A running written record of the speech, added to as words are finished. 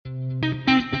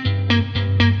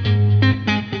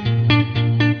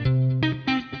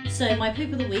my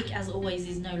poop of the week, as always,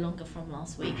 is no longer from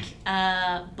last week.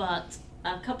 But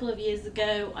a couple of years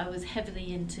ago, I was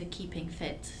heavily into keeping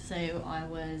fit. So I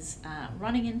was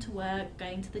running into work,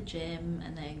 going to the gym,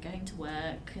 and then going to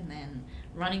work, and then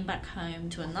running back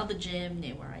home to another gym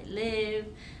near where I live,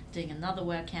 doing another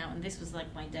workout, and this was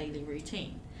like my daily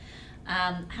routine.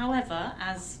 However,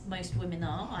 as most women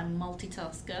are, I'm a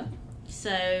multitasker.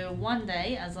 So one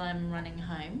day, as I'm running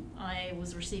home, I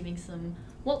was receiving some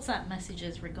WhatsApp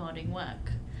messages regarding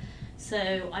work.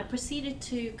 So I proceeded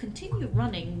to continue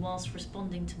running whilst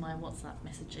responding to my WhatsApp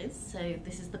messages. So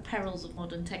this is the perils of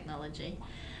modern technology.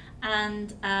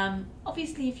 And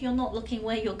obviously, if you're not looking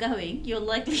where you're going, you're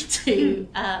likely to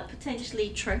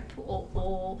potentially trip or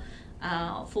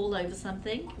fall over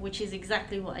something, which is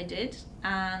exactly what I did.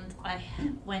 And I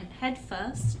went head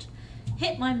first,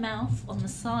 hit my mouth on the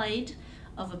side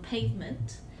of a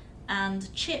pavement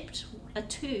and chipped a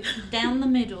tooth down the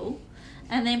middle,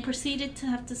 and then proceeded to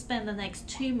have to spend the next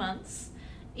 2 months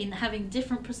in having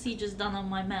different procedures done on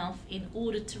my mouth in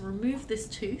order to remove this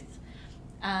tooth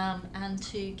and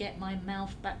to get my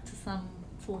mouth back to some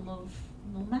form of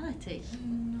normality.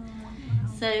 No.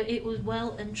 So it was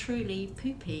well and truly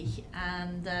poopy,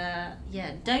 and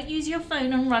don't use your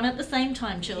phone and run at the same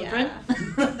time, children.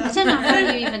 I don't know how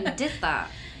you even did that.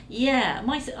 Yeah,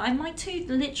 my tooth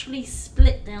literally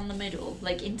split down the middle,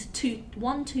 like into two.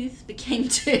 One tooth became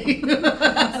two.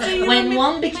 When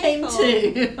one became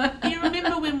two. You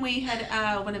remember when we had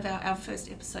one of our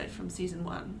first episode from season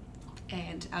 1,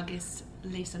 and our guest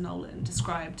Lisa Nolan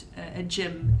described a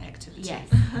gym activity. Yes.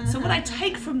 So what I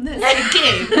take from this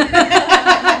again is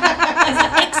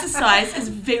that exercise is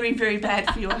very, very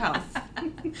bad for your health.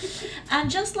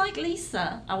 And just like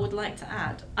Lisa, I would like to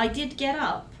add, I did get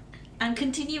up and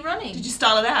continue running. Did you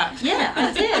style it out? Yeah,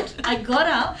 I did. I got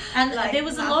up, and Like there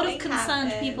was a lot of nothing concerned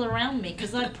happened. people around me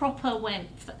because I proper went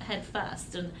head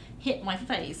first and hit my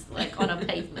face like on a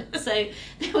pavement. So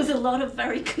there was a lot of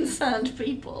very concerned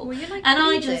people. Were you like and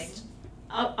bleeding?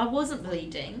 I wasn't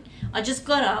bleeding. I just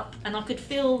got up and I could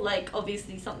feel like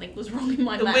obviously something was wrong in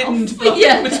my The mouth. wind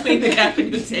blowing between the gap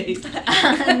in your teeth.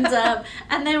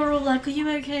 And they were all like, "Are you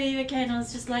okay? Are you okay?" And I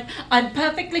was just like, "I'm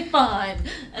perfectly fine."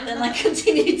 And then I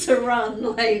continued to run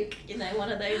like,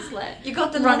 one of those like You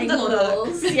got the running London look.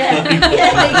 models. Yeah,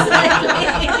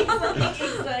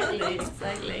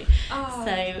 exactly. Oh.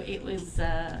 So it was,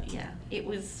 it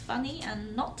was funny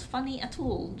and not funny at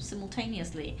all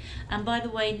simultaneously. And by the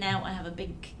way, now I have a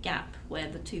big gap where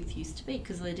the tooth used to be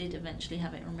because I did eventually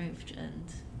have it removed, and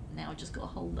now I just got a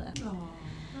hole there.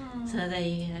 So there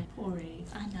you go. Pory.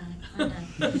 I know.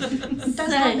 It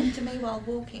does happen to me while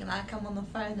walking, like I'm on the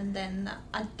phone and then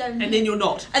I don't... And then you're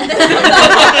not. And then it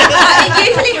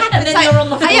usually happens. And then like, you're on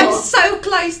the I am floor. so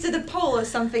close to the pole or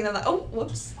something. I'm like, oh,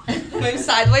 whoops. Move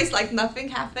sideways like nothing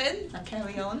happened. I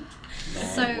carry on.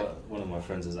 So- one of my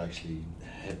friends has actually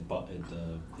head-butted,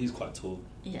 he's quite tall,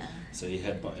 Yeah. so he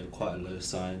head-butted quite a low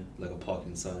sign, like a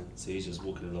parking sign, so he's just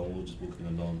walking along, we're just walking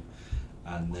along,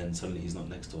 and then suddenly he's not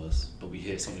next to us, but we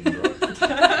hear something drop.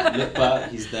 Look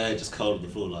back, he's there just curled on the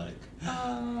floor like, I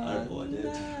don't know what I did.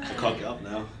 I can't get up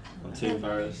now, I'm too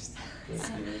embarrassed. But,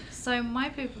 So my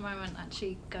pooper moment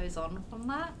actually goes on from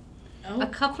that. Oh. A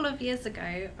couple of years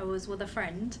ago, I was with a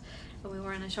friend and we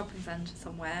were in a shopping centre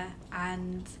somewhere,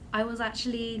 and I was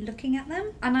actually looking at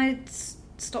them, and I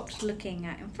stopped looking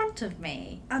at in front of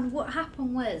me. And what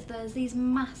happened was there's these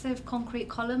massive concrete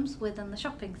columns within the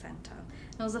shopping centre.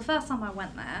 It was the first time I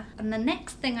went there, and the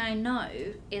next thing I know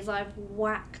is I've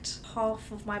whacked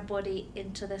half of my body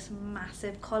into this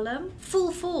massive column,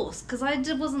 full force, because I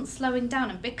wasn't slowing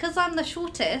down, and because I'm the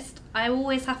shortest, I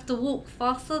always have to walk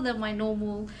faster than my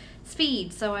normal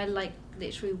speed, so I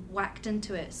literally whacked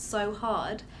into it so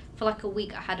hard. For like a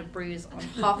week I had a bruise on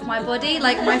half my body,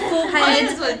 like my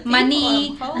forehead, my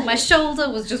knee, my shoulder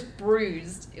was just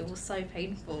bruised. It was so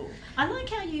painful. I like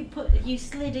how you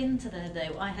slid into there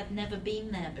though. I had never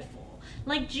been there before.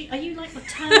 Like, are you like the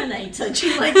Terminator? Do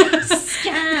you like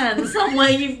scan somewhere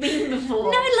you've been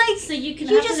before? No, like, so you can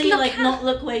you just actually look like at- not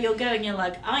look where you're going. You're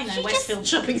like, I know You Westfield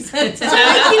Shopping Centre. So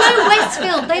like,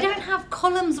 Westfield, they don't have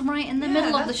columns right in the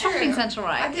middle of the that's shopping true. centre,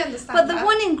 right? I do understand But the that.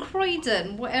 one in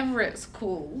Croydon, whatever it's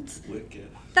called, Wicked.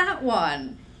 that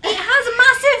one, it has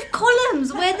massive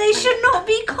columns where they should not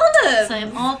be columns.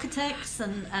 So architects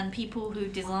and people who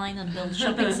design and build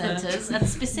shopping centres, and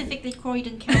specifically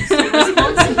Croydon Council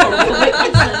responsible for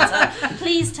Wicked Centre,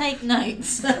 please take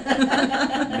notes.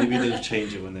 Maybe they'll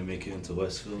change it when they make it into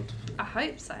Westfield. I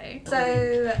hope so.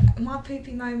 So my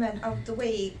poopy moment of the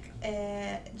week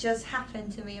just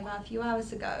happened to me about a few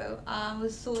hours ago. I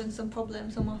was solving some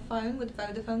problems on my phone with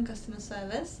Vodafone customer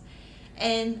service,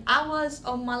 And I was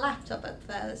on my laptop at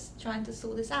first trying to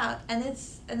sort this out, and it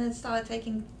started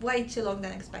taking way too long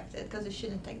than expected, because it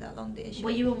shouldn't take that long, the issue. Were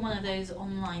you on one of those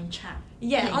online chat?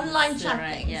 Yeah, things? online chat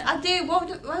Right, things. yeah. I do. Well,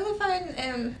 the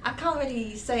phone, I can't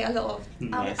really say a lot of.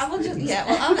 Nice I will just, things. yeah.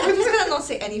 Well, I'm just gonna not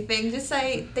say anything. Just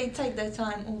say they take their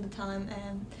time all the time.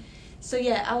 So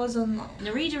yeah, I was on.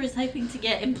 Narita is hoping to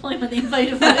get employment in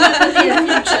Vodafone in the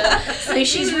near future, so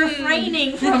she's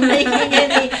refraining from making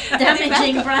any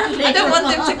damaging branding. I don't want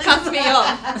them to remarks. cut me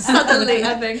off suddenly.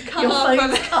 I've been cut Your off.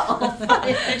 phone's cut off.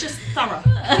 They're just thorough.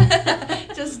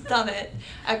 Just done it.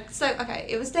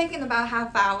 It was taking about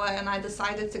half hour, and I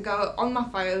decided to go on my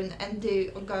phone and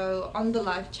go on the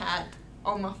live chat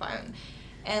on my phone.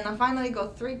 And I finally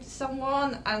got through to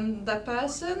someone, and the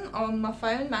person on my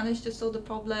phone managed to solve the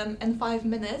problem in 5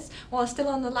 minutes. While still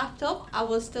on the laptop, I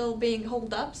was still being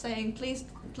held up, saying, please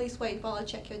wait while I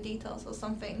check your details or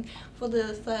something, for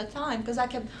the third time. Because I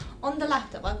kept, on the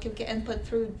laptop, I kept getting put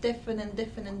through different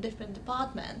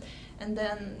department. And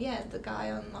then, yeah, the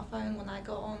guy on my phone, when I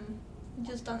got on,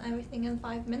 just done everything in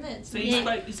 5 minutes. So you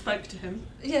spoke to him.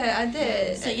 Yeah, I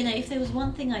did. So, if there was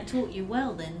one thing I taught you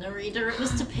well then, Narita, it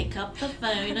was to pick up the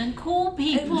phone and call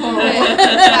people.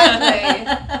 Exactly.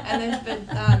 And it's been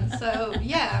done. So,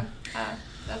 yeah,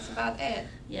 that's about it.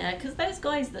 Yeah, because those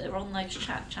guys that are on those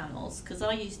chat channels, because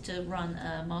I used to run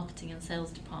a marketing and sales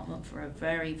department for a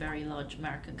very, very large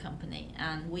American company,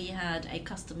 and we had a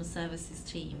customer services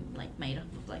team made up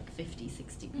of 50,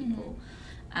 60 people.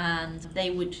 And they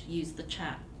would use the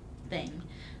chat thing,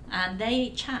 and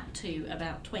they chat to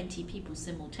about 20 people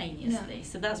simultaneously. Yeah.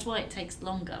 So that's why it takes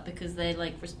longer, because they're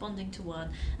responding to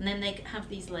one, and then they have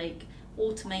these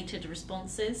automated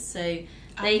responses. So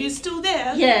Are you still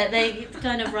there? yeah, they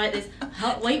kind of write this,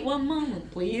 wait 1 moment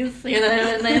please,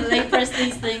 and then they press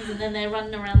these things, and then they're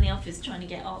running around the office trying to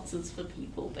get answers for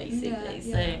people, basically.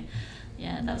 So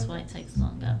that's why it takes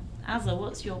longer. Azza,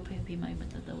 what's your poopy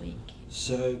moment of the week?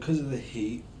 So, because of the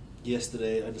heat,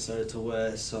 yesterday I decided to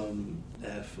wear some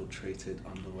air-filtrated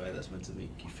underwear that's meant to make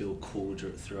you feel cool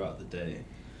throughout the day.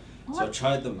 So I What?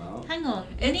 tried them out. Hang on.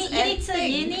 It's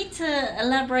You need to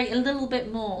elaborate a little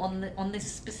bit more on this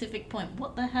specific point.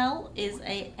 What the hell is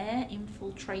a air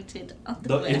infiltrated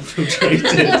underwear? Not infiltrated,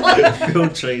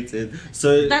 filtrated.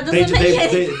 So That they doesn't make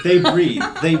any- they breathe.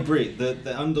 They breathe.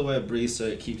 The underwear breathes, so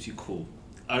it keeps you cool.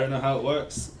 I don't know how it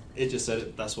works. It just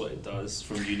said that's what it does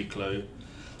from Uniqlo.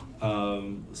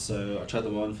 So I tried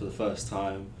them on for the first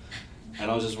time, and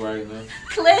I was just wearing them.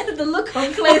 Claire, the look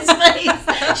on Claire's face.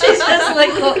 She's just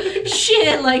got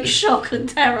sheer shock and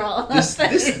terror on her This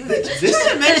face.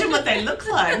 Just imagine what they look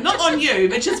like. Not on you,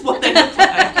 but just what they look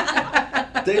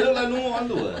like. They look like normal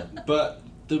underwear, but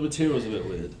the material's a bit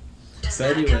weird. So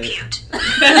anyway,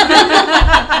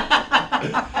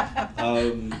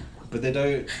 but they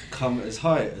don't come as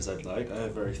high as I'd like. I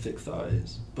have very thick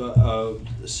thighs, but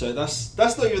so that's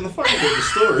not even the funny bit of the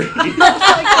story.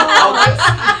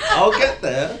 I'll get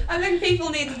there. I think people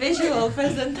need visual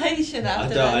presentation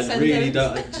after that I sentence. really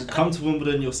don't. Just come to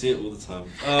Wimbledon, you'll see it all the time.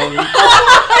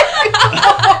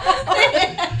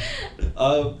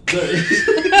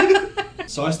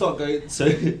 So I start going. So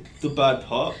the bad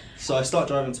part. So I start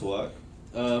driving to work.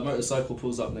 Motorcycle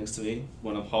pulls up next to me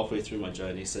when I'm halfway through my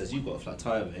journey. Says, "You've got a flat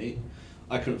tire, mate."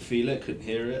 I couldn't feel it, couldn't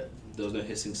hear it. There was no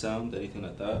hissing sound, anything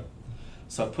like that.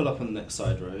 So I pull up on the next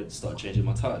side road, start changing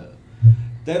my tire.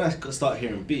 Then I start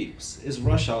hearing beeps. It's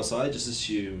rush hour, so I just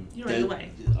assume You're in the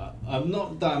way. I'm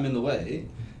not that I'm in the way,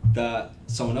 that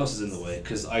someone else is in the way.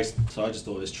 Because I just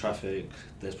thought it was traffic.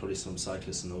 There's probably some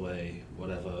cyclists in the way,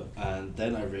 whatever. And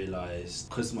then I realised,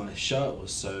 because my shirt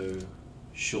was so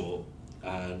short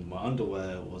and my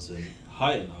underwear wasn't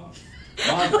high enough,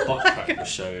 my butt crack was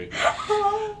showing.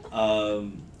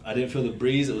 I didn't feel the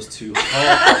breeze. It was too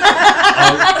hot.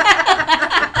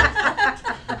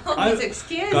 All these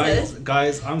excuses.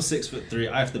 Guys, I'm 6'3".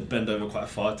 I have to bend over quite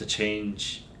far to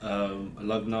change a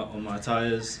lug nut on my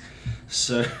tires.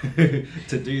 So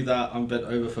to do that, I'm bent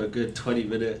over for a good 20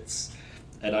 minutes,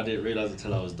 and I didn't realise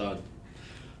until I was done.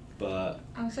 But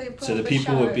so the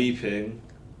people were beeping.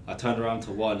 I turned around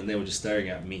to one, and they were just staring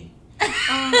at me. So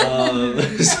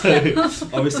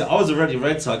obviously I was already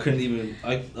red, so I couldn't even.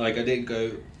 I didn't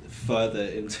go further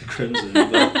into crimson,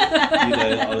 but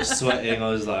I was sweating. I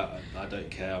was like, I don't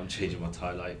care. I'm changing my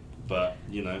tie. But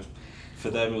for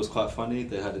them it was quite funny.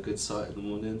 They had a good sight in the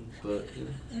morning, but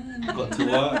I got to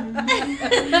work.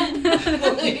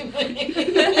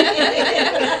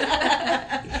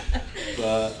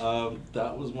 But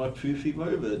that was my poofy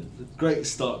moment. A great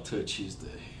start to a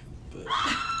Tuesday, but.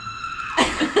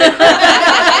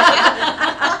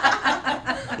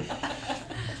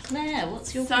 Claire, what's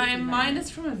What's your So creepy mine moment? is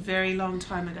from a very long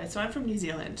time ago. So I'm from New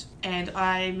Zealand, and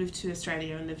I moved to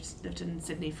Australia and lived in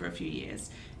Sydney for a few years.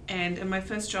 And in my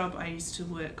first job, I used to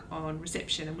work on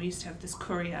reception, and we used to have this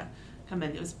courier come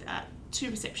in. There was 2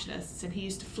 receptionists, and he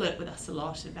used to flirt with us a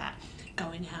lot about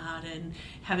going out and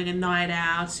having a night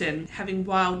out and having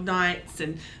wild nights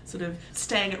and sort of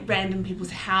staying at random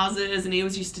people's houses, and he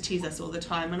always used to tease us all the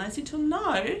time. And I said to him,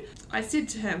 no. I said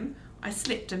to him, I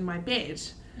slept in my bed.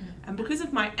 And because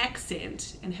of my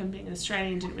accent and him being an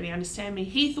Australian didn't really understand me,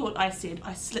 he thought I said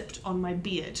I slipped on my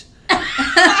beard.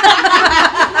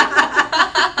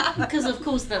 Because of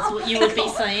course that's what you would be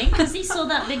saying. Because he saw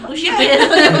that big bushy Yeah. beard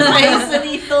on her face and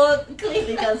he thought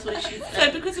clearly that's what she So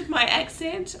said. because of my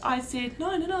accent, I said, no.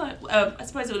 I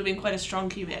suppose it would have been quite a strong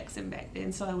Kiwi accent back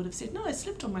then, so I would have said, no, I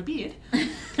slipped on my beard.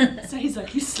 So he's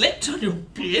like, you slept on your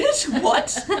beard? What?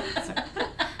 So,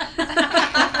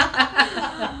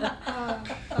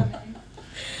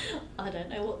 I don't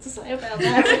know what to say about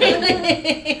that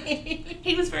really.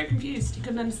 he was very confused. He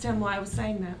couldn't understand why I was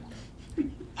saying that.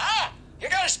 Ah! You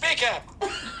gotta speak up!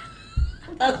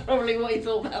 That's probably what he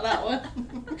thought about that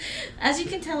one. As you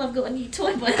can tell, I've got a new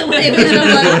toy by the way, which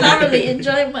I'm like thoroughly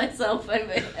enjoying myself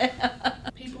over here.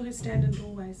 People who stand in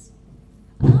doorways.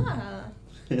 Ah.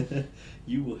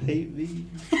 You will hate me.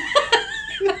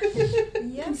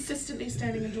 Yes. Consistently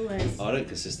standing in doorways. I don't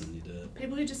consistently do it.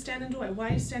 People who just stand in doorway. Why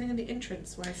are you standing in the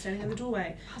entrance? Why are you standing in the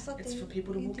doorway? Hazard It's do- for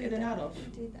people to you walk do in and that, out of. You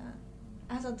do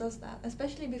that. Hazard does that,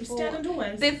 especially You before stand in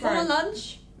doorways. before Right.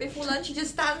 lunch. Before lunch, he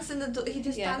just stands in the Yeah,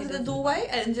 stands he in the does. doorway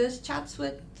and just chats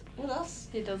with us.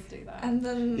 He does do that. And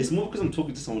then It's more because I'm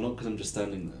talking to someone, not because I'm just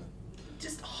standing there.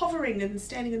 Just hovering and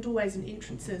standing in doorways and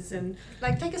entrances and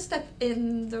like take a step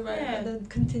in the road Yeah. and then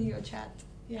continue your chat.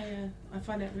 yeah, I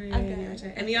find that really, Okay. really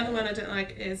irritating. And the other one I don't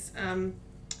like is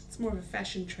it's more of a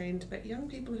fashion trend, but young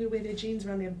people who wear their jeans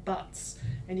around their butts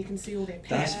and you can see all their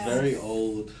That's pants. very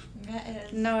old. Yeah, it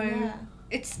is. No. Yeah.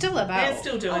 It's still about. They're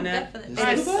still doing it. Definitely.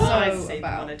 I It's so so see them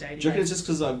about- on a daily Do you reckon it's basis. just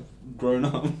because I've grown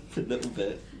up a little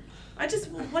bit? I just,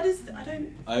 what is, I don't,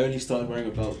 I only started wearing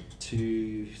about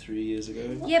 2-3 years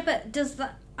ago. Yeah, but does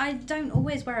that? I don't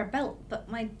always wear a belt, but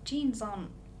my jeans aren't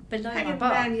below my hanging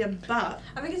butt. around your butt.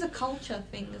 I think it's a culture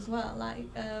thing as well, like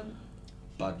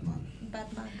Bad man.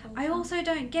 bad man culture. I also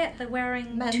don't get the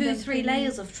wearing Men 2-3 don't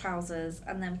layers of trousers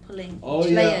and then pulling Oh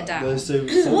each yeah. layer down. there's some-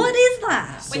 What is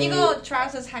that? when you so- go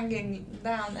trousers hanging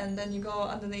down and then you go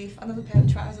underneath another pair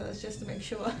of trousers just to make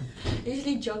sure.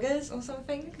 Usually joggers or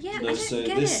something. Yeah, No, I don't so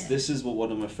get this it. this is what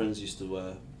one of my friends used to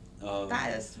wear.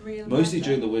 That is real. Mostly bad,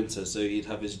 during though. the winter, so he'd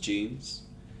have his jeans,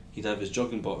 he'd have his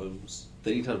jogging bottoms,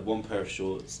 then he'd have one pair of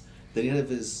shorts, then he'd have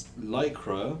his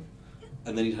lycra,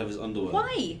 and then he'd have his underwear.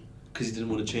 Why? Because he didn't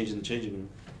want to change in the changing room.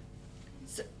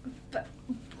 So, but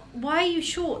why are you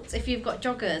shorts if you've got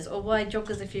joggers, or why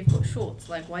joggers if you've got shorts?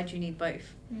 Like, why do you need both?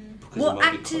 Mm. Because What it,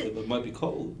 might acti- it might be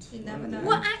cold. You never I don't know.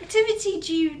 What activity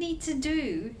do you need to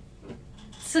do?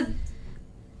 So,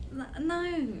 no,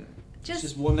 It's just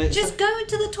just one layer. just go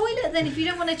into the toilet then if you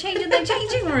don't want to change in the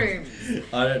changing room.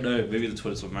 I don't know. Maybe the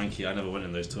toilets were manky. I never went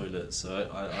in those toilets, so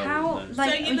I How? wouldn't know.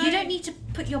 Like, So you you, know- don't need to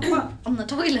put your butt on the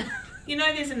toilet. You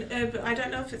know, there's an urban, I don't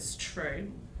know if it's true,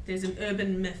 there's an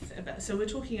urban myth about, so we're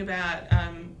talking about,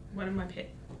 one of my pet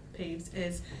peeves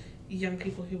is young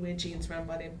people who wear jeans around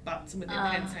by their butts and with their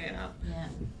pants hanging up. Yeah.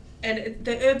 And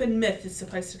the urban myth is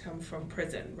supposed to come from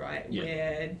prison, right? Yeah.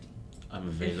 Where I'm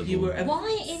if available. you were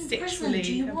Why in prison sexually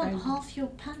do you want available. half your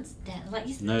pants down? Like,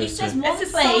 No, it so- says one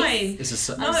It's a face. sign. It's a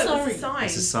si- No, I'm sorry. it's a sign.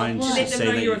 It's a sign to to let them say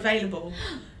know that you're you- available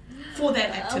for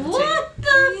that activity. What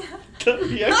the? That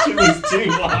reaction was too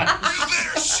much. You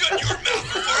better shut your mouth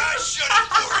before I shut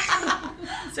it for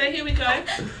you! So here we go.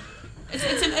 It's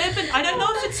an urban. I don't know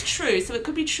if it's true. So it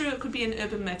could be true. It could be an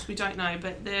urban myth. We don't know.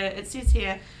 But it says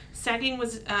here, sagging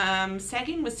was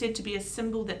said to be a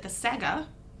symbol that the sagger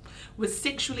was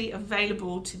sexually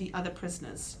available to the other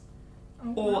prisoners,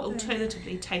 Oh, or wow.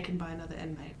 alternatively taken by another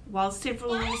inmate. While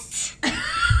several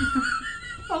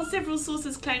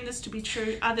sources claim this to be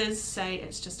true, others say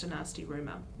it's just a nasty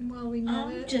rumor. Well, we never.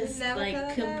 I'm just never like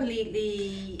gonna know.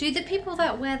 completely. Do the people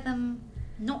that wear them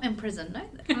not in prison know?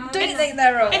 Don't Don't think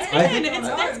they're all. It's I been, think-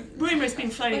 that rumor has been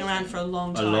floating around for a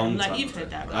long time. Like you've heard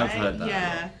that, right? I've heard that.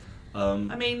 Yeah. I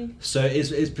mean, So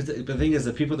but the thing is,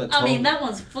 the people that I told mean, that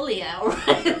one's fully out,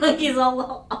 right? Like his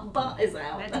whole butt is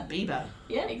out. that's a Bieber.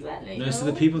 Yeah, exactly. No, so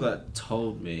the people that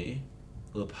told me,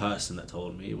 or the person that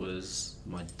told me, was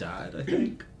my dad, I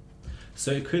think.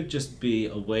 So it could just be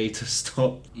a way to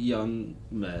stop young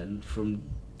men from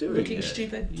doing Looking it.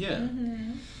 stupid. Yeah.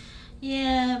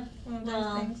 Yeah, One of those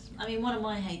Well, things. I mean, one of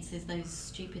my hates is those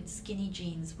stupid skinny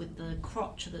jeans with the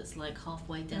crotch that's like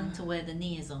halfway down to where the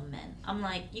knee is on men. I'm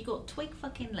like, you got twig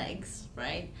fucking legs,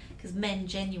 right? Because men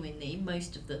genuinely,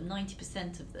 most of them,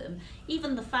 90% of them,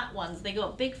 even the fat ones, they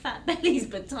got big fat bellies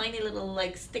but tiny little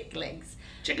like stick legs.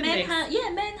 Chicken Men legs.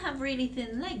 men have really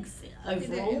thin legs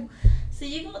overall. So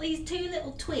you got these two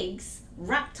little twigs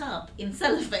wrapped up in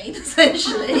cellophane,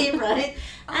 essentially, right?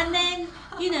 And then,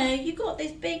 you know, you got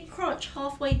this big crotch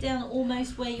halfway down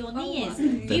almost where your knee is.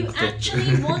 You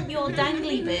actually want your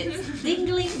dangly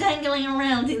bits dangling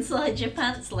around inside your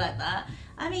pants like that.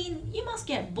 I mean, you must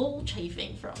get ball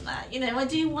chafing from that. You know, I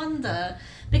do wonder,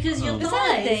 because your Is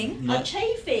that a thighs thing? are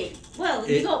chafing. Well,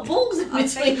 It- you got balls in I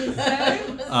between think so.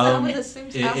 them. Some of the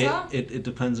Sims have that. It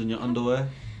depends on your underwear.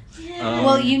 Yeah.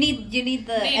 Well, you need the Need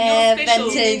air your special-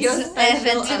 vented, your air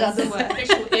special vented underwear. underwear.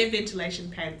 Special air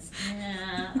ventilation pants.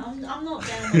 Yeah, I'm not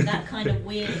down with that kind of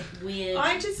weird.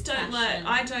 I just don't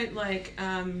fashion. like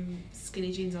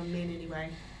skinny jeans on men anyway.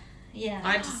 Yeah.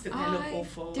 I just think they look I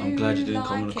awful. do I'm glad you didn't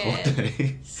come on a like cold it.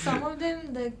 day. Some of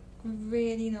them look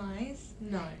really nice.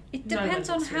 No. It No one depends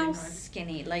on looks how really nice.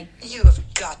 skinny. Like, You have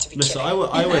got to be Listen, kidding. I wear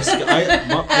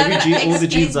all the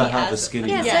jeans I have are skinny.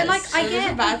 Yeah, Yes, so, like, I I was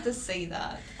get- about to say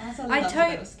that. I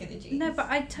love skinny jeans. no, but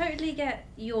I totally get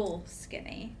you're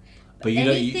skinny. But you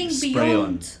don't anything spray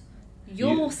on. beyond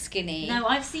you're You- skinny, No,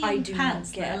 I've seen I do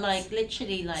pants not that are get. like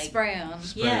literally like spray on.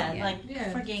 yeah, Yeah. like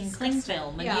Yeah, frigging cling disgusting.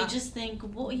 film, and Yeah. you just think,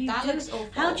 what are you That doing? looks awful.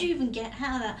 How do you even get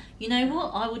out of that? You know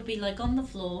what? I would be like on the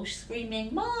floor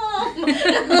screaming, "Mom!"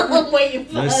 I'm waiting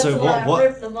for No, her so to what- like what-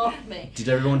 rip them off me. Did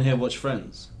everyone here watch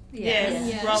Friends?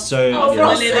 Yes. Yeah. Ross. So Oh, yeah,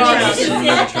 Ross, leather Ross, trousers.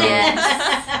 yeah.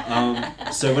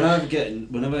 So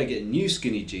whenever I get new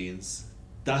skinny jeans,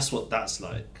 that's what that's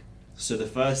like. So the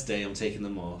first day I'm taking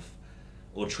them off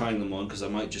or trying them on, because I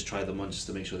might just try them on just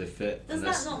to make sure they fit. Does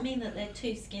unless- that not mean that they're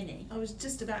too skinny? I was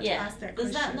just about to Yeah. ask that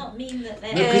Does question. that not mean that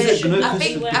they're? No, 'cause it- you know, I 'cause-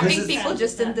 think because people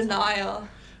just in denial.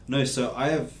 No, so I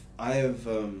have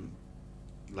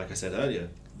like I said earlier,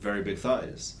 very big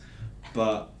thighs,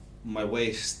 but my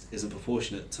waist isn't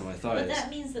proportionate to my But thighs. that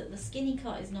means that the skinny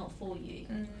cut is not for you.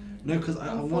 No, because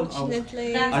I want.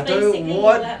 Unfortunately, That's I don't basically want-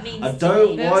 what that means I to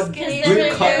don't me. want Skinny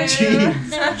boot cut jeans. jeans.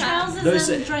 There are trousers Those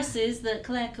and are- dresses that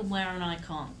Claire can wear and I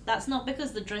can't. That's not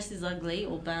because the dress is ugly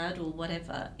or bad or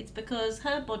whatever. It's because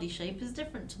her body shape is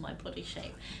different to my body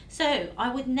shape. So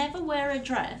I would never wear a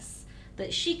dress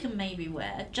that she can maybe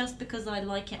wear just because I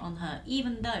like it on her,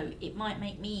 even though it might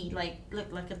make me like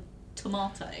look like a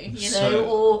tomato, you know, So-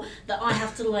 or that I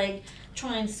have to like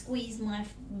try and squeeze my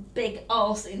big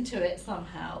ass into it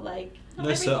somehow. Like not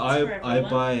No, so everything's for I everyone.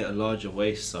 buy a larger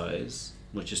waist size,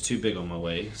 which is too big on my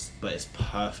waist, but it's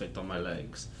perfect on my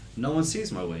legs. No one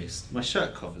sees my waist. My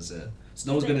shirt covers it, so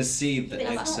no one's But- gonna see the But it's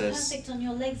not excess. perfect on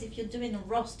your legs if you're doing a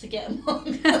Ross to get them on.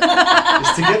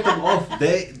 It's to get them off.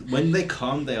 When they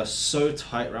come, they are so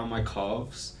tight around my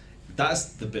calves. That's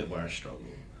the bit where I struggle.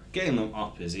 Getting them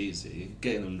up is easy.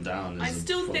 Getting them down is. I a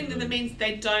still think that problem. means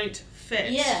they don't fit.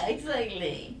 Yeah,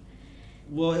 exactly.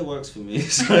 Well, it works for me,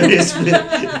 so it's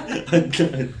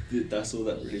that's all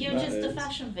that really You're matters. just a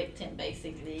fashion victim,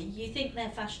 basically. You think they're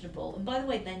fashionable, and by the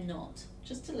way, they're not.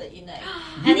 Just to let you know.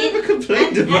 You never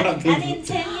complained about them. And in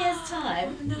 10 years'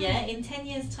 time, in 10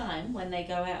 years' time, when they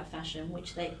go out of fashion,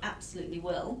 which they absolutely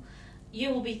will,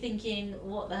 you will be thinking,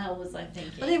 what the hell was I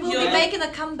thinking? But they will You're- be making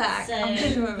a comeback. So- I'm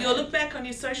sure of it. You'll look back on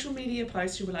your social media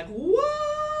posts, you'll be like, what?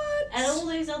 And all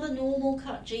those other normal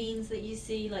cut jeans that you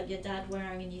see, like your dad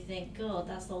wearing, and you think, God,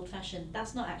 that's old fashioned.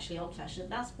 That's not actually old fashioned.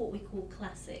 That's what we call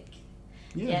classic.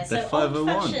 Yeah, So they're old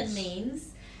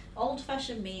 501s.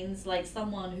 fashioned means like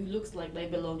someone who looks like they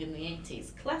belong in the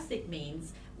 80s. Classic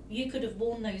means you could have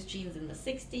worn those jeans in the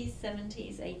 60s,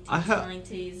 70s, 80s, I have-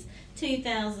 90s,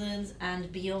 2000s, and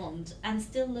beyond, and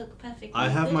still look perfectly. I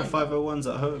have good my in them. 501s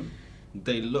at home.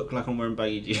 They look like I'm wearing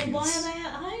baggy jeans. Then why are they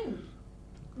at home?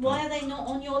 Why are they not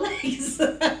on your legs?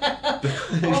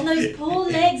 On those poor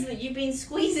legs that you've been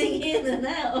squeezing in and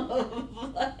out of.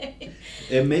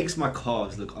 It makes my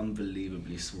calves look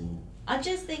unbelievably small. I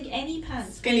just think any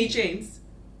pants. Skinny jeans.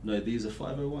 No, these are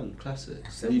 501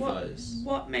 classics. So Levi's.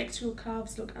 what makes your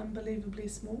calves look unbelievably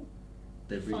small?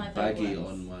 They're really 501s. baggy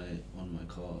on my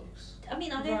calves. I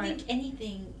mean, I don't Right. think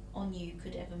anything on you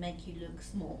could ever make you look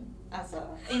small.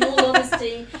 In all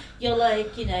honesty, you're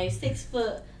like,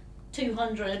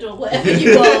 6'200" or whatever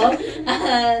you are,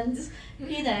 and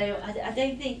I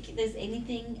don't think there's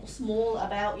anything small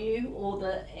about you, or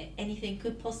that anything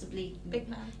could possibly, Big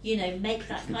man. make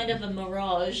that kind of a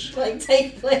mirage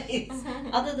take place.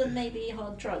 Other than maybe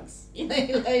hard drugs,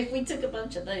 if we took a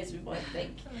bunch of those, we might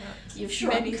think you've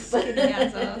shrunk. Maybe skinny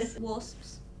as us.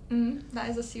 Wasps. That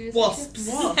is a serious Wasps.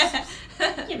 issue.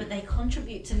 Yeah, but they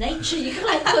contribute to nature. You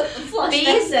can't put the flush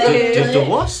Bees them do. down. The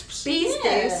wasps? Bees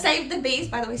Yeah. do. Save the bees.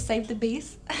 By the way, save the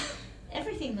bees.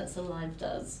 Everything that's alive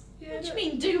does. Yeah, What do you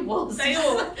mean, do wasps? They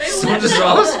all I'm have just a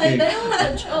job. asking. They all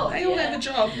have a job. They all yeah. have a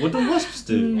job. What do wasps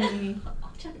do? I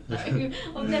don't know.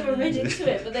 I've never read into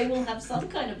it, but they will have some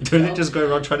kind of Don't job. they just go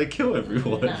around trying to kill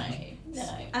everyone?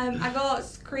 No. I got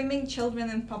screaming children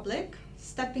in public,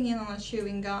 stepping in on a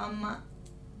chewing gum,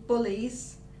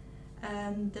 bullies,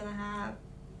 and then I have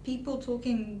people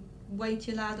talking way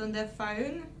too loud on their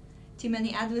phone, too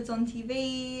many adverts on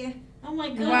TV, Oh my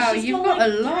gosh. Wow, she's you've got got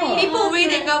a like lot. 300. people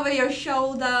reading over your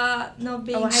shoulder, not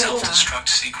being Oh, I hate able Self-destruct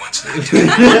sequence activated.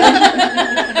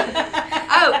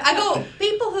 Oh, I got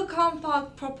people who can't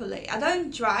park properly. I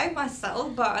don't drive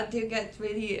myself, but I do get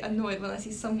really annoyed when I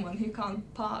see someone who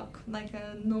can't park like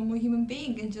a normal human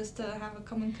being and just have a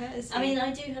common courtesy. I mean,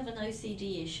 I do have an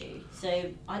OCD issue, so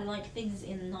I like things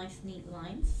in nice, neat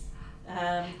lines.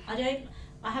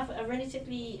 I have a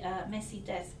relatively messy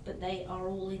desk, but they are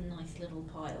all in nice little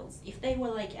piles. If they were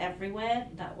like everywhere,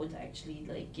 that would actually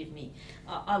like give me,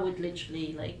 I would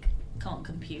literally like can't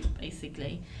compute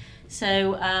basically.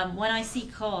 So when I see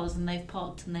cars and they've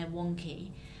parked and they're wonky,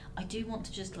 I do want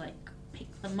to just like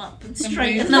pick them up and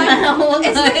straighten them out.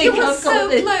 It's like it I've was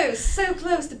got so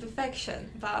close to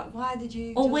perfection. But why did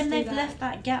you? Or just when do they've that? left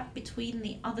that gap between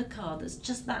the other car that's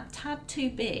just that tad too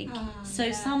big, so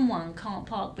yeah. someone can't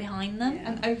park behind them. Yeah.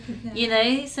 And open. You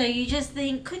know, so you just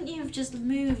think, couldn't you have just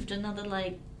moved another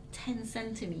like 10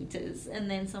 centimetres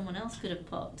and then someone else could have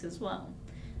parked as well?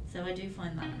 So I do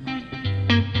find that annoying.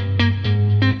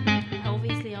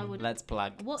 Obviously, I would. Let's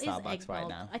plug What is Starbucks eggnog? right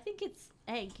now. I think it's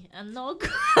egg and nog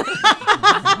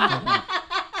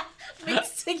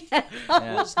mixed together.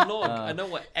 Yeah. What's nog? Uh, I know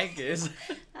what egg is.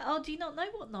 Oh, do you not know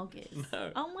what nog is?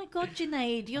 No. Oh my god,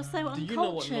 Junaid, you're so Do you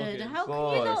know what nog uncultured. is? How Of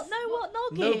can you not course. know what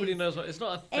nog is? Nobody knows what. It's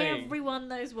not a thing. Everyone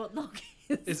knows what nog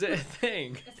is. Is it a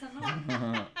thing? It's a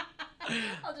lot.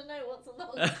 I don't know what's a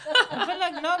nog. I feel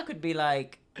like nog could be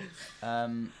like,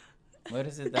 what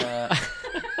is it?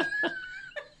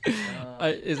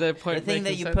 Is there a The point thing that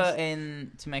making you sense? put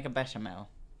in to make a bechamel.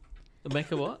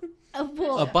 Make a what? A A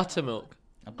what? buttermilk.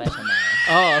 A bechamel.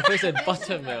 Oh, I thought you said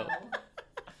buttermilk.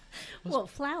 What,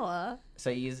 flour? So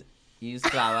you use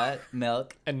flour,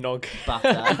 milk, And nog.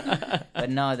 butter. But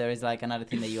no, there is like another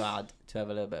thing that you add to have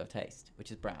a little bit of taste,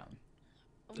 which is brown.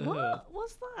 What?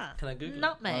 What's that? Can I Google it?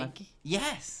 Nutmeg.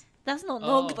 Yes. That's not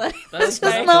Oh, nog though. that's That's just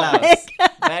very nutmeg. close.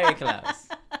 Very close.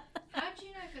 How do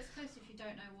you know if it's close if you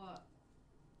don't know what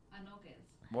a nog is?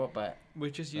 What, but We're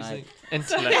just using Like-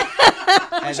 intellect.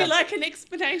 Would you like an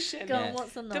explanation? Go on, Yeah.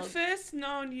 what's a The nog? first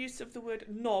known use of the word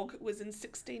nog was in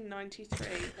 1693.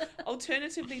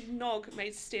 Alternatively, nog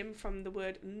may stem from the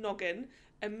word noggin,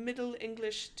 a Middle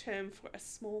English term for a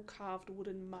small carved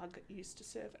wooden mug used to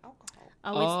serve alcohol. Oh,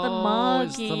 it's the Oh, mug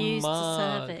it's you the used to mug.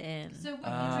 serve it in. So what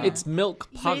Ah. you drink? It's milk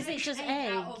You pug. Is it just egg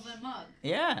egg? out of a mug.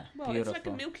 yeah, Well, beautiful. it's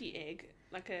like a milky egg.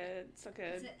 It's like It's a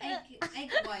an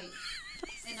egg white in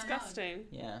a mug. disgusting.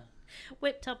 Yeah.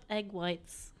 Whipped up egg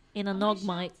whites in a Am I nog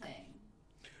mic. shouting?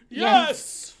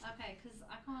 Yes. Okay, because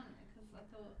I can't. Because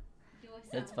I thought you always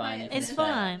It's sound fine, quiet. you It's can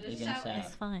fine. shout. You Just can shout. shout.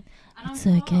 It's fine. And I'm It's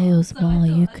okay, calm, Osma, so I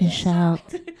you thought can I'd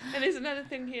shout. And there's another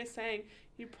thing here saying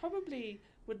you probably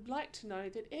would like to know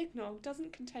that eggnog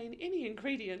doesn't contain any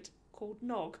ingredient called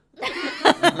nog.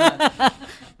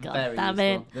 God Very damn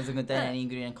useful. it. Does it contain any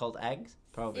ingredient called eggs?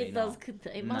 Probably It not. does.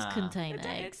 It must Nah. contain It-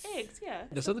 eggs. Eggs, yeah.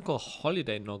 There's something called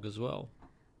holiday nog as well.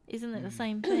 Isn't it the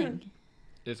same thing?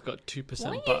 It's got 2%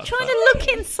 Why are you butter trying fat. to look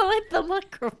inside the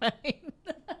microphone?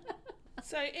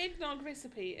 So eggnog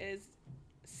recipe is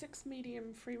 6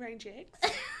 medium free-range eggs,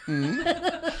 Mm.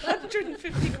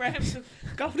 150 grams of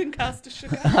golden caster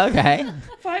sugar, Okay.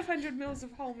 500 mils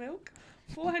of whole milk,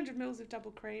 400 mils of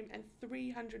double cream, and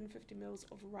 350 mils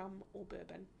of rum or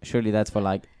bourbon. Surely that's for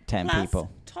like 10 Plus,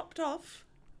 people. topped off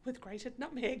with grated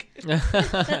nutmeg.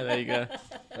 There you go.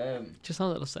 Boom. Just a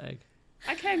little egg.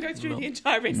 I can go through No. the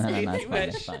entire No, recipe no, no, if it's you fine,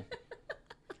 wish. it's fine.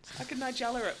 I can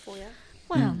Nigella it for you.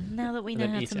 Well, now that we And know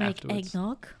then how eat to it make afterwards.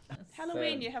 eggnog,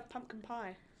 Halloween, Boom. you have pumpkin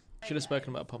pie. Should have spoken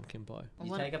about pumpkin pie. You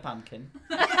What- take a pumpkin.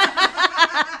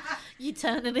 you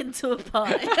turn it into a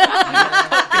pie.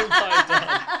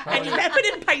 And you wrap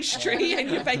it in pastry and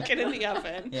you bake it in the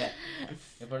oven. Yeah.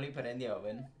 You probably put it in the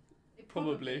oven.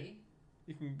 Probably.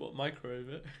 You can microwave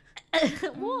it.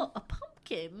 What? A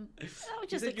pumpkin? That would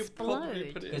just You said you probably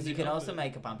explode. put it in Because you the can also oven.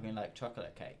 make a pumpkin like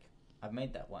chocolate cake. I've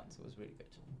made that once. It was really good.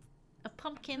 A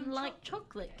pumpkin like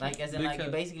chocolate. Like as in like you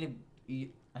Because- basically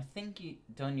I think you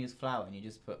don't use flour and you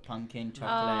just put pumpkin,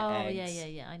 chocolate, eggs.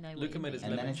 yeah. I know. what Luca you made his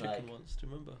mean. And then lemon it's chicken like- once. Do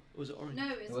you remember? Or was it orange? No,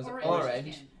 It it's was orange. orange,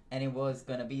 chicken. and it was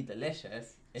gonna be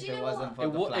delicious if Do you it know wasn't what? for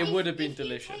It the wa- flour. it would have If been you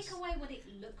delicious. take away what it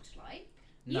looked like,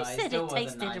 You No, said it still wasn't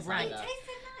tasted nice right. it either.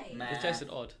 tasted nice. Nah. It tasted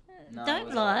odd. No, Don't it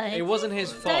was lie. alright. It wasn't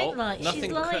his fault. Don't lie. Nothing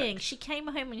She's lying. cooked. She came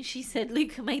home and she said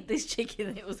Luca made this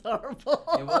chicken. It was horrible.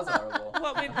 It was horrible.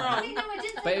 What went I wrong? mean, no, I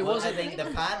didn't. But it think Well, wasn't- I think the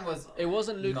pan was It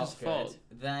wasn't Luca's not good. fault.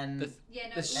 Then The- Yeah, no.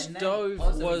 The it was- And then stove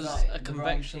also we was got a the wrong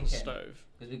convection chicken. stove.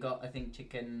 because we got I think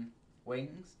chicken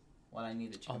wings. Well, I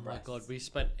need the chicken Oh my breasts. god, we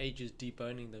spent ages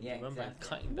deboning them. Yeah, remember? And exactly.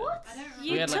 cutting them. What? I don't remember.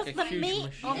 You We had, took like, a the huge meat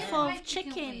machine. off Yeah. of Like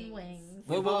chicken chicken wings. wings.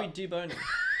 What were we got- deboning? It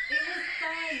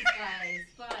was thighs,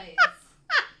 guys.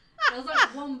 There was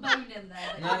like one bone in there.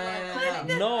 No, no, no,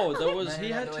 no, No, there was. No, no, he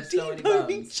no, had there to was so many debone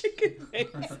bones. chicken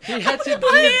wings. He had to I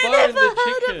debone never the heard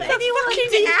chicken. of anyone fucking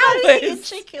deboning a hours.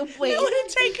 chicken It wing would have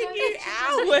taken you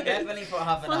hours. Definitely for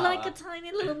half an for hour. like a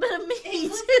tiny little bit of meat. It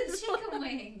as was well. chicken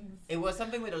wings. It was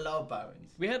something with a lot of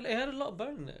bones. It had a lot of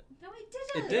bone in it. No, it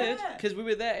didn't. It did, Yeah. because we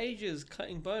were there ages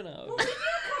cutting bone out. What were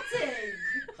you cutting?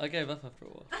 I gave up after a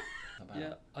while. About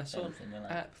Yeah, I saw an everything, you're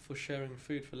like, app for sharing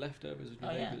food for leftovers with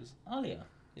your Oh yeah. neighbours. Oh yeah.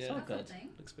 Yeah, So That's good. something.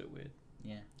 looks a bit weird.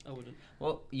 Yeah. I wouldn't.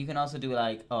 Well, you can also do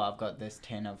like, oh, I've got this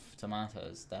tin of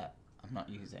tomatoes that I'm not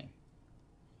using.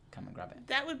 Come and grab it.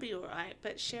 That would be alright,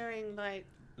 but sharing like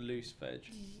Loose veg.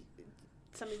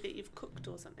 something that you've cooked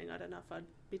or something, I don't know if I'd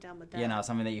be down with that. You know,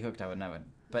 something that you cooked, I would never.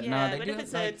 But yeah, no, they but do if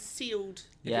it's like, a sealed,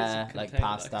 yeah, it's a like container,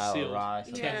 pasta like or sealed rice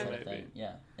or Yeah. that sort of maybe. thing.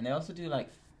 Yeah, and they also do like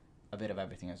a bit of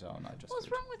everything as well, not just. What's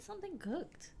food. wrong with something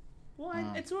cooked? well,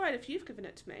 Mm. it's alright if you've given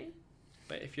it to me.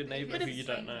 But if your neighbour But who if- you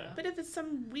don't know, But if it's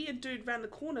some weird dude round the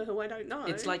corner who I don't know,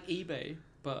 it's like eBay,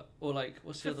 but or like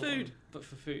what's the For other food. one? But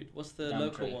for food. What's the Gumtree.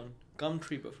 local one?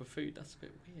 Gumtree, but for food. That's a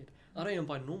bit weird. I don't even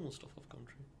buy normal stuff off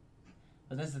Gumtree.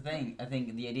 But that's the thing. I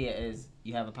think the idea is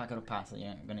you have a packet of pasta you're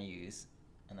not gonna use,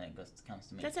 and then comes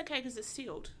to me. that's okay because it's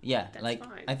sealed. Yeah, That's like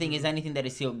fine. I think it's anything that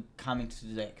is still coming to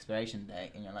the expiration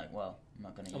date, and you're like, well, I'm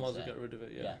not gonna I use might as well it. get rid of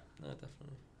it. Yeah. Yeah. No,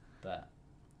 definitely. But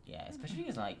yeah, especially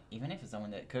because like even if it's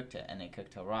someone that cooked it and they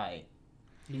cooked it right,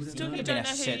 You Still, would you have been don't a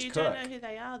know shit you don't cook. know who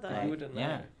they are though. I Right. wouldn't know.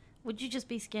 Yeah. Would you just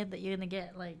be scared that you're gonna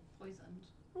get like? Poisoned.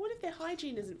 What if their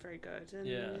hygiene isn't very good? And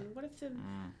Yeah. what if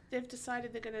Mm. they've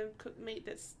decided they're going to cook meat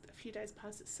that's a few days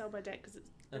past its sell by date because it's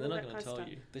And all they're not that going to kind of tell stuff.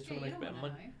 you. They're trying Yeah, to you make a bit of don't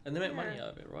money. know. And they make money Yeah. out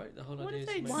of it, right? The whole What idea if is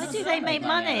they to make Why It's do not they like make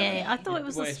money money? out of it. I thought it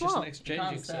was Well, a it's just an swap. you exchanging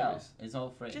can't sell. service. It's all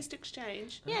free. Just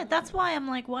exchange. Yeah, that's why I'm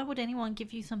like, why would anyone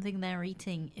give you something they're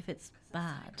eating if it's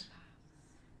bad?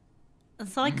 A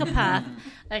psychopath.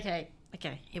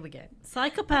 Okay, here we go.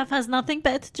 Psychopath has nothing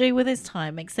better to do with his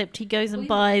time except he goes and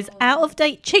buys out of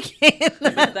date chicken,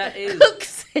 That is-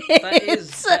 cooks it, that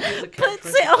is a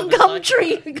puts it characteristic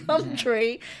on of a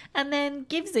Gumtree, and then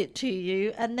gives it to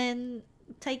you, and then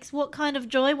takes what kind of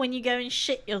joy when you go and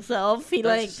shit yourself? He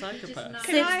That's like a psychopath.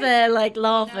 Can sits I- there like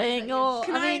laughing, No, or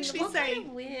Can I mean, actually what say- kind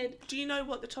of weird? Do you know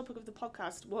what the topic of the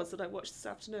podcast was that I watched this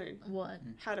afternoon? What?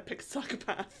 How to pick a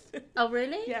psychopath. Oh,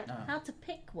 really? yeah. Oh. How to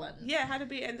pick one? Yeah, how to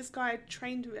be, and this guy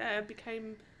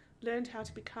learned how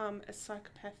to become a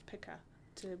psychopath picker.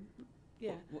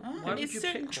 Yeah. Why Ah. would There's you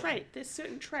certain pick one? There's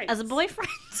certain traits. As a boyfriend?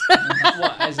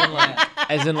 What?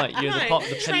 As in like you're the No, part of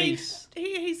the trained- police.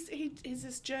 He's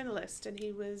this journalist, and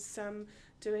he was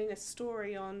doing a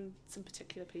story on some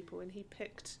particular people, and he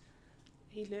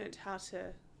learnt how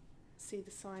to see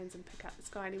the signs and pick out this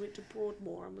guy, and he went to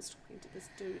Broadmoor and was talking to this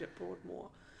dude at Broadmoor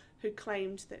who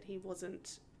claimed that he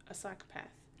wasn't a psychopath,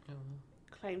 Oh,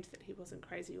 claimed that he wasn't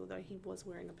crazy, although he was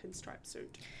wearing a pinstripe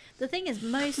suit. The thing is,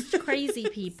 most crazy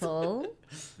people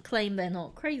claim they're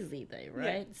not crazy, though,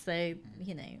 right? So,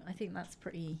 you know, I think that's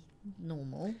pretty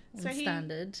normal and So he-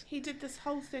 standard. He did this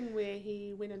whole thing where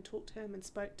he went and talked to him and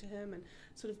spoke to him and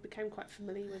sort of became quite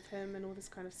familiar with him and all this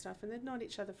kind of stuff. And they'd known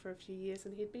each other for a few years,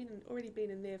 and he'd already been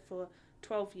in there for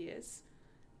 12 years.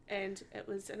 And it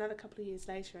was another couple of years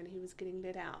later, and he was getting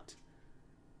let out.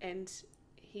 And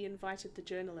he invited the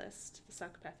journalist, the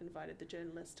psychopath invited the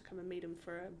journalist to come and meet him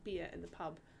for a beer in the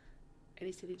pub. And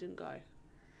he said he didn't go.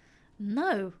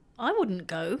 No, I wouldn't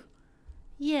go.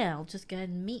 Yeah, I'll just go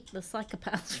and meet the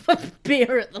psychopaths for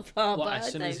beer at the pub. What, I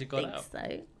as soon don't as he got think out?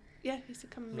 so. Yeah, he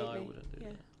said, come and meet No, I me. wouldn't do yeah,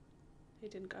 that. he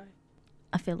didn't go.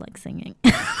 I feel like singing.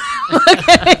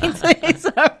 Okay,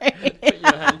 sorry. Put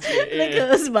your hand to your Look ear. at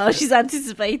her smile. She's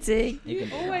anticipating. You can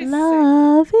do Always that.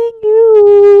 Loving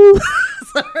you.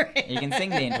 Sorry. You can sing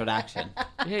the introduction.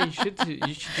 Yeah, you should do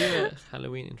a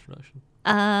Halloween introduction.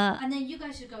 And then you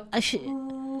guys should go I should-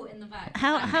 "Ooh" in the back.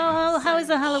 How is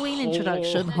a Halloween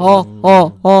introduction?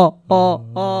 Oh.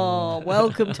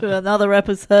 Welcome to another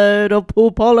episode of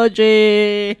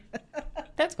Poopology.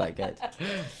 That's quite good.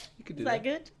 You could do Is that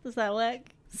good? Does that work?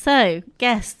 So,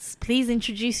 guests, please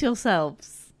introduce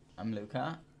yourselves. I'm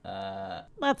Luca.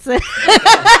 That's it.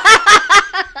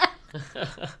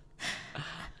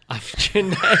 I'm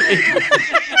Junaid.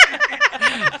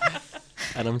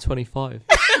 And I'm 25.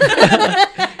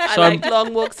 I like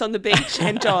long walks on the beach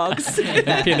and dogs.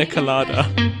 Pina colada.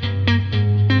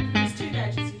 There's 2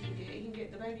 badges you can get. You can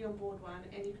get the baby on board one,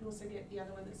 and you can also get the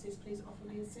other one that says, please offer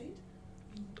me a seat.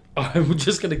 I'm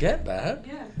just going to get that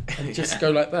Yeah. and just go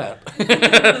like that.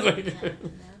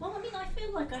 Well, I mean, I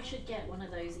feel like I should get one of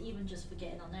those, even just for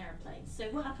getting on aeroplanes. So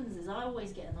what happens is I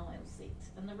always get an aisle seat,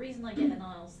 and the reason I get an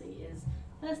aisle seat is,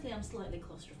 firstly, I'm slightly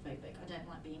claustrophobic. I don't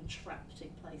like being trapped in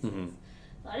places. Mhm.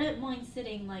 But I don't mind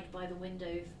sitting like by the window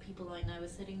if people I know are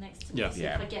sitting next to me. Yeah. So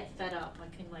Yeah. if I get fed up, I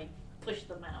can like push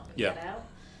them out and Yeah. get out.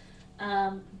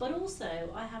 But also,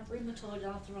 I have rheumatoid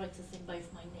arthritis in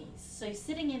both my knees. So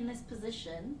sitting in this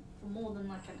position for more than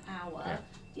like an hour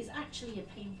is actually a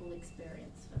painful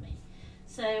experience for me.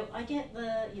 So I get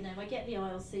the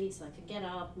aisle seat so I can get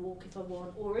up, walk if I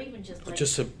want, or even just like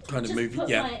Just to kind of just move, put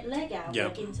yeah. my leg out Yeah.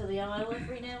 like into the aisle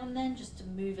every now and then just to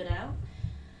move it out.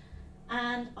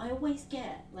 And I always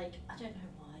get like, I don't know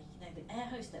why, the air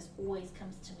hostess always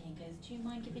comes to me and goes, do you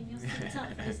mind giving your seat up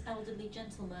for this elderly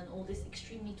gentleman or this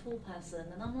extremely tall person?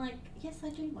 And I'm like, yes, I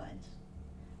do mind.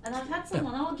 And I've had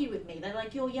someone argue with me. They're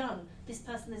like, you're young, this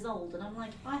person is old. And I'm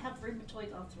like, I have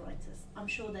rheumatoid arthritis. I'm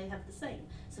sure they have the same.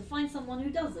 So find someone who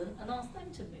doesn't and ask them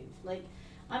to move. Like,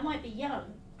 I might be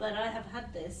young, but I have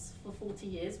had this for 40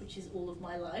 years, which is all of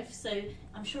my life. So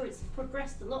I'm sure it's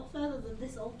progressed a lot further than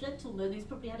this old gentleman who's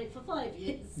probably had it for 5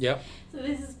 years. Yep. So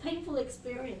this is a painful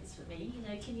experience for me.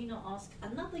 Can you not ask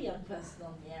another young person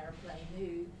on the aeroplane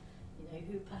who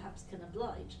perhaps can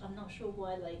oblige? I'm not sure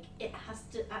why, it has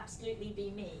to absolutely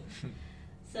be me.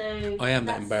 So I am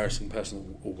that that's- embarrassing person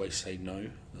who will always say no.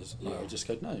 I'll just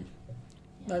go, no.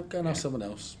 No, go and ask someone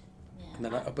else. And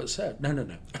then but sir, no. I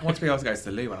want to be able to go to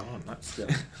the loo when I want. That's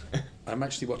I'm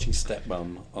actually watching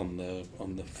Stepmom on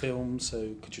the film,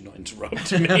 so could you not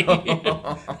interrupt me?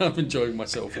 I'm enjoying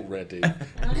myself already. And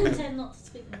I pretend not to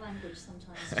speak the language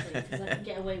sometimes too, because I can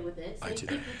get away with it. So I if do.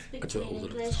 people speak I do to it me all in the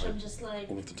English, time. I'm just like,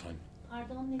 All of the time.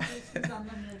 pardon,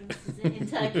 if it's in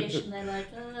Turkish, and they're like,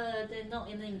 they're not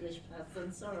an English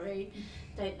person, sorry.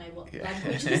 Don't know what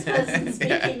language this person's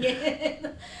speaking in.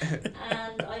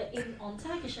 And on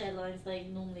Turkish Airlines, they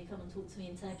normally come and talk to me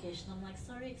in Turkish, and I'm like,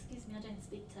 sorry, excuse me, I don't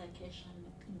speak Turkish, I'm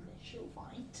English, you'll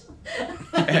find.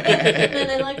 And then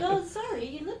they're like, oh, sorry,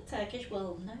 you look Turkish.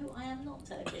 Well, no, I am not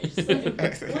Turkish. So what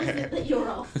is it that you're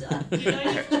after? You know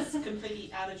you've just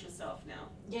completely outed yourself now.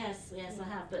 Yes, I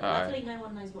have, but Alright. luckily no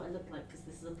one knows what I look like because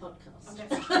this is a podcast.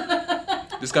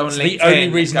 Just go on It's LinkedIn. the only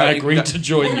reason I Go- agreed to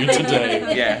join you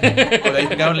today. Yeah. Or they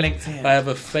can go on LinkedIn. I have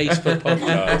a face for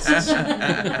podcasts.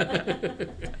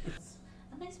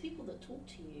 And those people that talk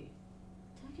to you,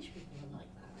 Turkish people are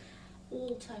like that.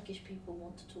 All Turkish people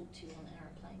want to talk to you on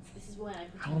aeroplanes. This is why I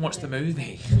I want to watch the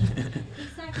movie.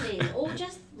 Exactly. Or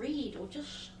just read, or just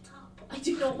shut up. I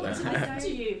do not want to I listen don't to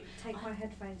you. take my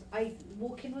headphones. I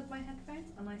walk in with my headphones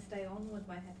and I stay on with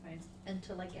my headphones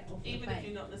until I get off the Even plane. if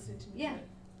you're not listening to me. Yeah,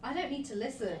 I don't need to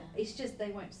listen. It's just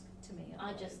they won't speak to me. I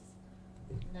otherwise. just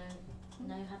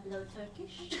no hello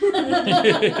Turkish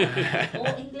or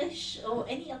English or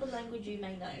any other language you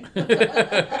may know.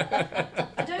 I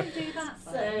don't do that.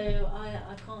 So though.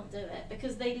 I can't do it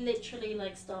because they literally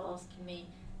start asking me,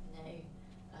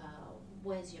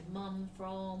 where's your mum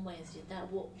from? Where's your dad?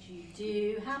 What do you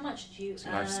do? How much do you It's a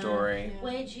life earn? story.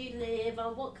 Where do you live?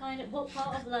 Or what part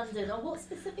of London? Or what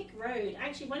specific road?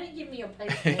 Actually, why don't you give me your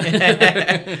postcode?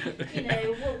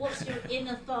 What's your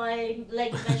inner thigh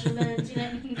leg measurement?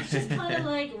 It's just kind of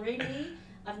like, really?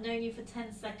 I've known you for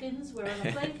 10 seconds. We're on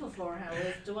a plane for 4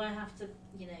 hours. Do I have to,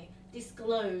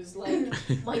 disclose my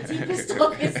deepest,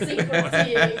 darkest secret to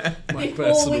you My before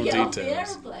personal we get off the details.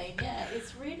 aeroplane? Yeah,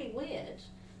 it's really weird.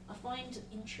 I find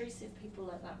intrusive people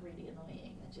like that really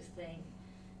annoying. I just think,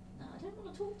 no, I don't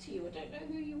want to talk to you. I don't know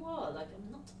who you are.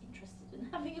 I'm not interested in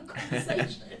having a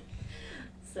conversation.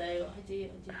 So I do.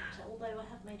 Although I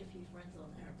have made a few friends on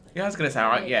aeroplanes. Yeah, I was gonna say,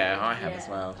 I have as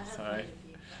well. I have So made a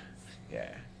few friends.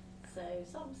 yeah. So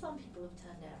some people have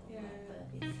turned out all Yeah. right,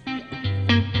 but it's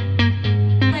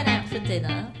went out for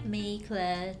dinner, me,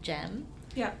 Claire, Jem.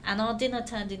 Yeah. And our dinner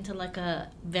turned into a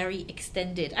very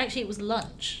extended. Actually, it was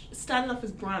lunch, It started off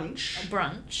as brunch. a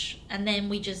brunch, and then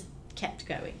we just kept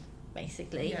going,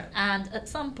 basically. Yeah. And at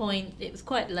some point, it was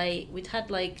quite late. We'd had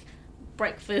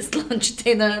breakfast, lunch,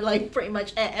 dinner, pretty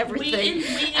much everything.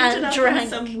 We ended and up drank. in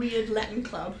some weird Latin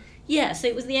club. Yeah, so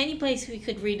it was the only place we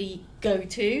could really go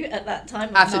to at that time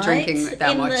of After night, drinking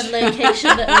that in much. the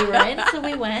location that we were in. So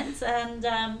we went,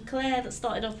 and Claire that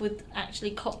started off with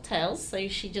actually cocktails. So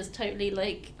she just totally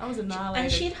like, I was annihilated.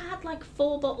 and she'd had like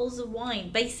 4 bottles of wine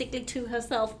basically to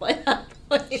herself by that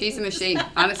point. She's a machine.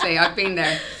 Honestly, I've been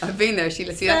there. She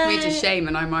lets me to shame,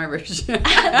 and I'm Irish.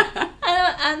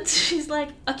 And she's like,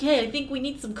 okay, I think we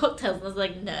need some cocktails. And I was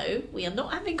like, no, we are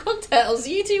not having cocktails.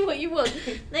 You do what you want.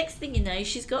 Next thing you know,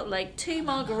 she's got like 2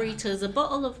 margaritas, a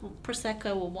bottle of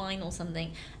Prosecco or wine or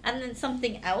something, and then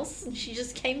something else. And she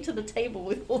just came to the table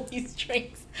with all these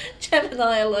drinks. Jem and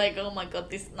I are like, oh my God,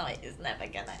 this night is never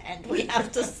going to end. We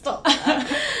have to stop her.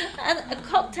 And a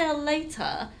cocktail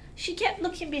later, she kept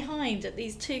looking behind at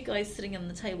these 2 guys sitting on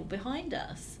the table behind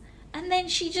us. And then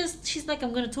she's like,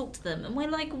 I'm going to talk to them. And we're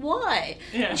like, why?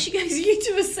 Yeah. And she goes, you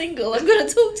 2 are single. I'm going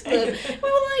to talk to them. We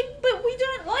were like, but we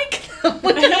don't like them.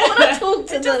 We don't want to talk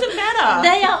to them. It doesn't matter.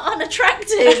 They are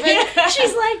unattractive. And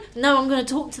she's like, no, I'm going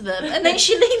to talk to them. And then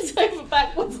she leans over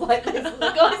backwards like this. And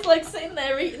the guy's like sitting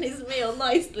there eating his meal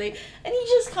nicely. And he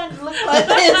just kind of looks like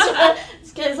this.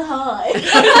 Just goes, hi. And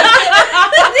he's like,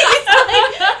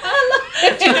 hello.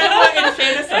 Do you know what? In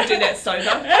fairness, I do that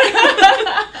sober.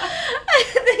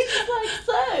 And then she's like,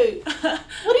 so,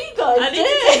 what are you guys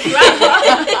doing?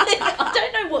 I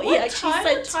don't know what he actually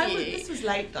said to you. This was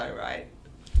late though, right?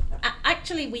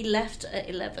 Actually, we left at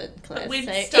 11, Claire. We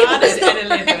so started at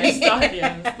 11.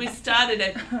 We started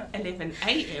at 11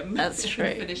 a.m. That's true.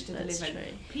 We finished at That's 11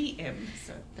 true. p.m.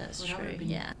 So That's true.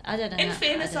 Yeah, I don't know. in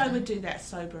fairness, I would do that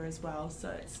sober as well, so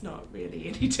it's not really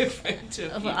any different.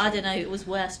 I don't know. It was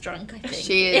worse drunk. I think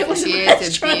She is- It was she is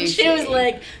worse a drunk. She was beauty.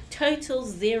 like total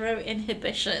zero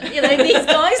inhibition. You know, these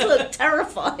guys look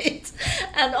terrified,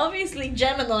 and obviously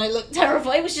Jem and I looked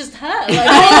terrified. It was just her, like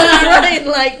on her own,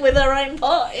 like with her own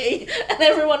party, and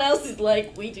everyone else is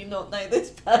like, we do not know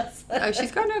this person. Oh,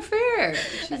 she's got no fear.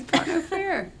 She's got no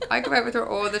fear. I go out with her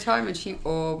all the time, and she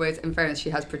always, in fairness, she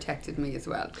has protected me as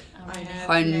well. I have,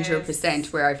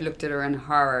 100%. Where I've looked at her in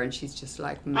horror, and she's just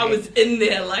like, I was in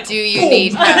there like, do you boom.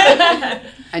 need help?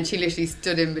 And she literally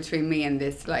stood in between me and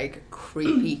this like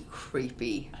creepy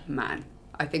man.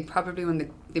 I think probably one of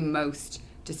the most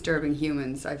disturbing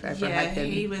humans I've ever had the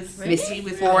he was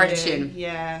misfortune.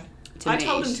 Yeah, to I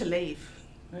told him meet. to leave.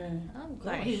 Oh,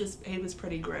 Like gosh. he was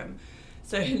pretty grim.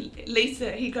 So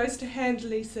Lisa, he goes to hand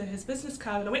Lisa his business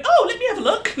card, and I went, oh, let me have a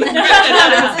look. And I grabbed it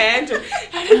out of his hand and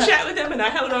had a chat with him, and I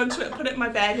held on to it, put it in my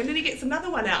bag, and then he gets another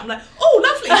one out. I'm like, oh,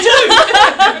 lovely too.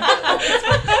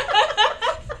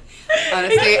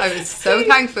 Honestly, I was so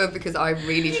thankful because I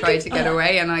really tried to get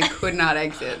away and I could not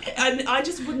exit. And I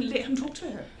just wouldn't let him talk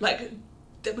to her. Like,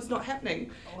 that was not happening.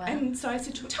 Wow. And so I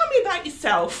said to him, tell me about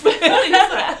yourself. And he's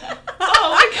like,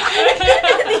 oh,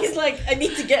 okay. And he's like, I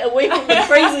need to get away from the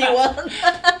crazy one.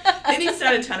 Then he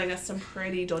started telling us some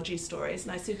pretty dodgy stories,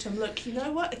 and I said to him, look, you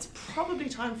know what? It's probably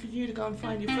time for you to go and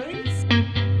find your friends.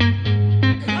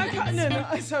 No,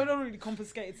 so I'd already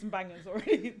confiscated some bangers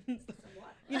already. you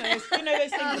know those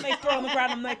things that they throw on the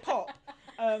ground and they pop.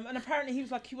 And apparently he was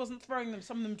like, he wasn't throwing them,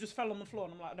 some of them just fell on the floor,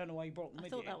 and I'm like, I don't know why you brought them I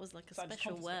with thought you. that was like a So I just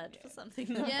special word confiscated for something.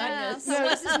 No. not Yeah, bangers. so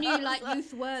what's this new like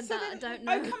youth word So that I then don't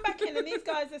know? I come back in and these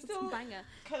guys, they're still banger.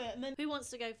 and then Who wants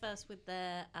to go first with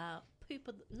their not poop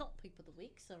of the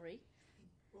week, sorry.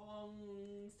 Wrong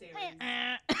series.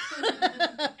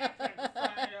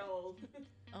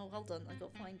 Oh, hold on, I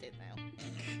got to find it now.